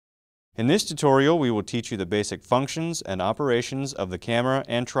In this tutorial, we will teach you the basic functions and operations of the camera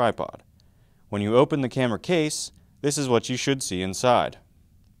and tripod. When you open the camera case, this is what you should see inside: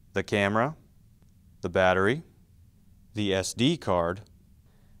 the camera, the battery, the SD card,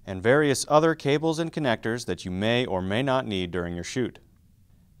 and various other cables and connectors that you may or may not need during your shoot.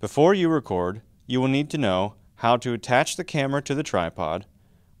 Before you record, you will need to know how to attach the camera to the tripod,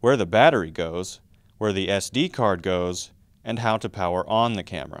 where the battery goes, where the SD card goes, and how to power on the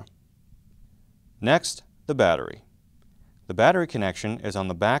camera. Next, the battery. The battery connection is on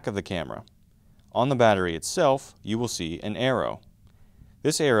the back of the camera. On the battery itself, you will see an arrow.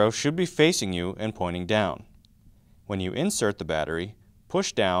 This arrow should be facing you and pointing down. When you insert the battery,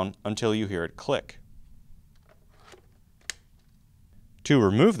 push down until you hear it click. To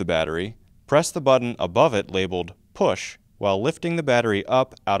remove the battery, press the button above it labeled Push while lifting the battery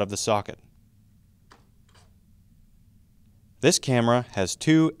up out of the socket. This camera has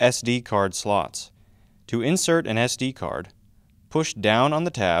two SD card slots. To insert an SD card, push down on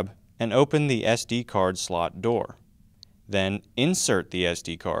the tab and open the SD card slot door. Then insert the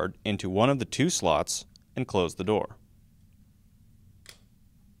SD card into one of the two slots and close the door.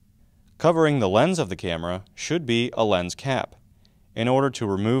 Covering the lens of the camera should be a lens cap. In order to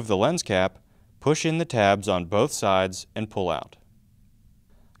remove the lens cap, push in the tabs on both sides and pull out.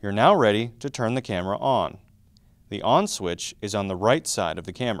 You're now ready to turn the camera on. The on switch is on the right side of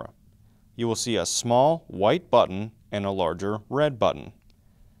the camera. You will see a small white button and a larger red button.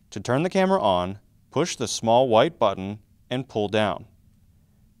 To turn the camera on, push the small white button and pull down.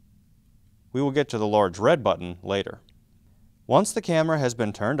 We will get to the large red button later. Once the camera has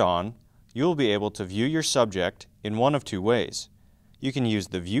been turned on, you will be able to view your subject in one of two ways. You can use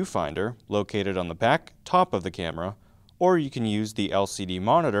the viewfinder located on the back top of the camera, or you can use the LCD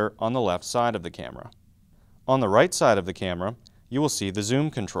monitor on the left side of the camera. On the right side of the camera, you will see the zoom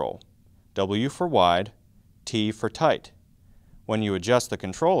control, W for wide, T for tight. When you adjust the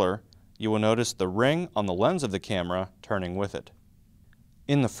controller, you will notice the ring on the lens of the camera turning with it.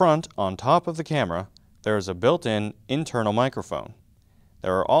 In the front, on top of the camera, there is a built-in internal microphone.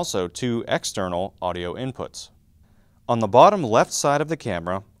 There are also two external audio inputs. On the bottom left side of the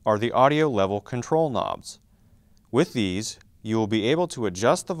camera are the audio level control knobs. With these, you will be able to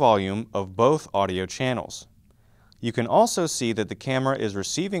adjust the volume of both audio channels. You can also see that the camera is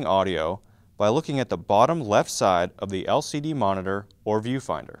receiving audio by looking at the bottom left side of the LCD monitor or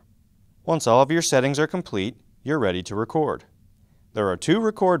viewfinder. Once all of your settings are complete, you're ready to record. There are two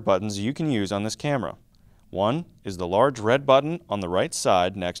record buttons you can use on this camera. One is the large red button on the right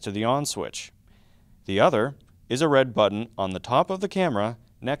side next to the on switch. The other is a red button on the top of the camera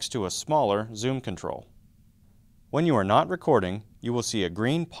next to a smaller zoom control. When you are not recording, you will see a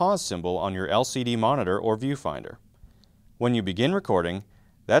green pause symbol on your LCD monitor or viewfinder. When you begin recording,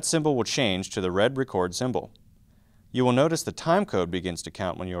 that symbol will change to the red record symbol. You will notice the time code begins to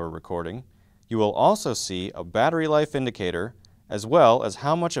count when you are recording. You will also see a battery life indicator as well as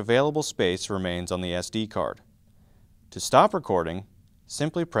how much available space remains on the SD card. To stop recording,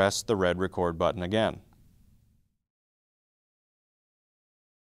 simply press the red record button again.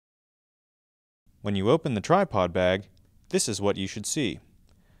 When you open the tripod bag, this is what you should see: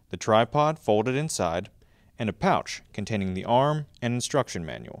 the tripod folded inside and a pouch containing the arm and instruction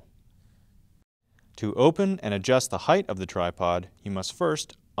manual. To open and adjust the height of the tripod, you must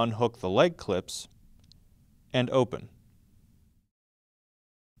first unhook the leg clips and open.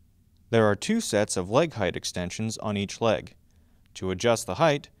 There are two sets of leg height extensions on each leg. To adjust the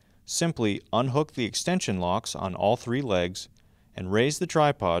height, simply unhook the extension locks on all three legs and raise the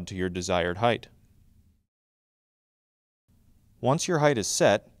tripod to your desired height. Once your height is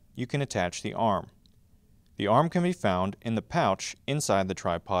set, you can attach the arm. The arm can be found in the pouch inside the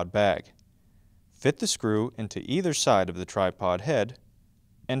tripod bag. Fit the screw into either side of the tripod head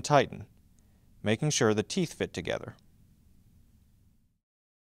and tighten, making sure the teeth fit together.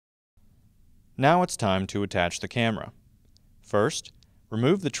 Now it's time to attach the camera. First,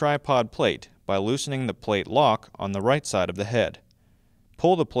 remove the tripod plate by loosening the plate lock on the right side of the head.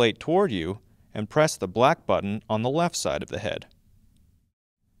 Pull the plate toward you and press the black button on the left side of the head.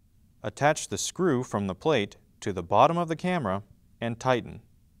 Attach the screw from the plate to the bottom of the camera and tighten.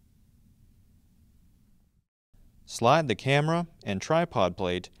 Slide the camera and tripod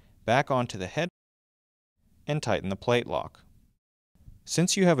plate back onto the head and tighten the plate lock.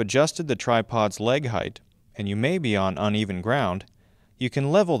 Since you have adjusted the tripod's leg height and you may be on uneven ground, you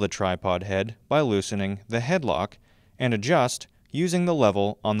can level the tripod head by loosening the headlock and adjust using the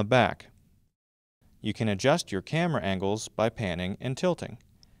level on the back. You can adjust your camera angles by panning and tilting.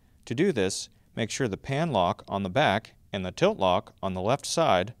 To do this, make sure the pan lock on the back and the tilt lock on the left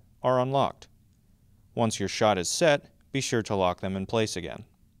side are unlocked. Once your shot is set, be sure to lock them in place again.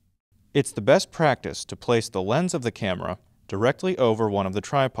 It's the best practice to place the lens of the camera directly over one of the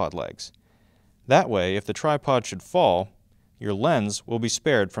tripod legs. That way, if the tripod should fall, your lens will be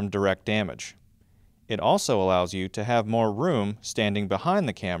spared from direct damage. It also allows you to have more room standing behind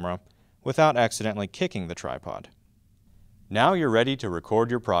the camera without accidentally kicking the tripod. Now you're ready to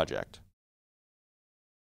record your project.